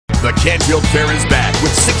The Canfield Fair is back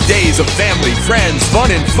with 6 days of family, friends,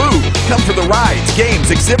 fun, and food. Come for the rides,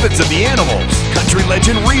 games, exhibits, and the animals. Country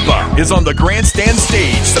legend Reba is on the grandstand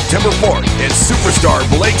stage September 4th, and superstar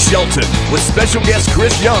Blake Shelton with special guest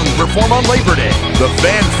Chris Young perform on Labor Day. The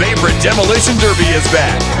fan favorite Demolition Derby is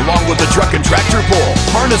back, along with the truck and tractor pull,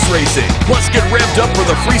 harness racing, plus get revved up for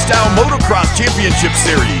the Freestyle Motocross Championship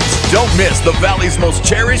Series. Don't miss the Valley's most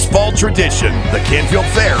cherished fall tradition, the Canfield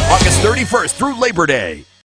Fair, August 31st through Labor Day.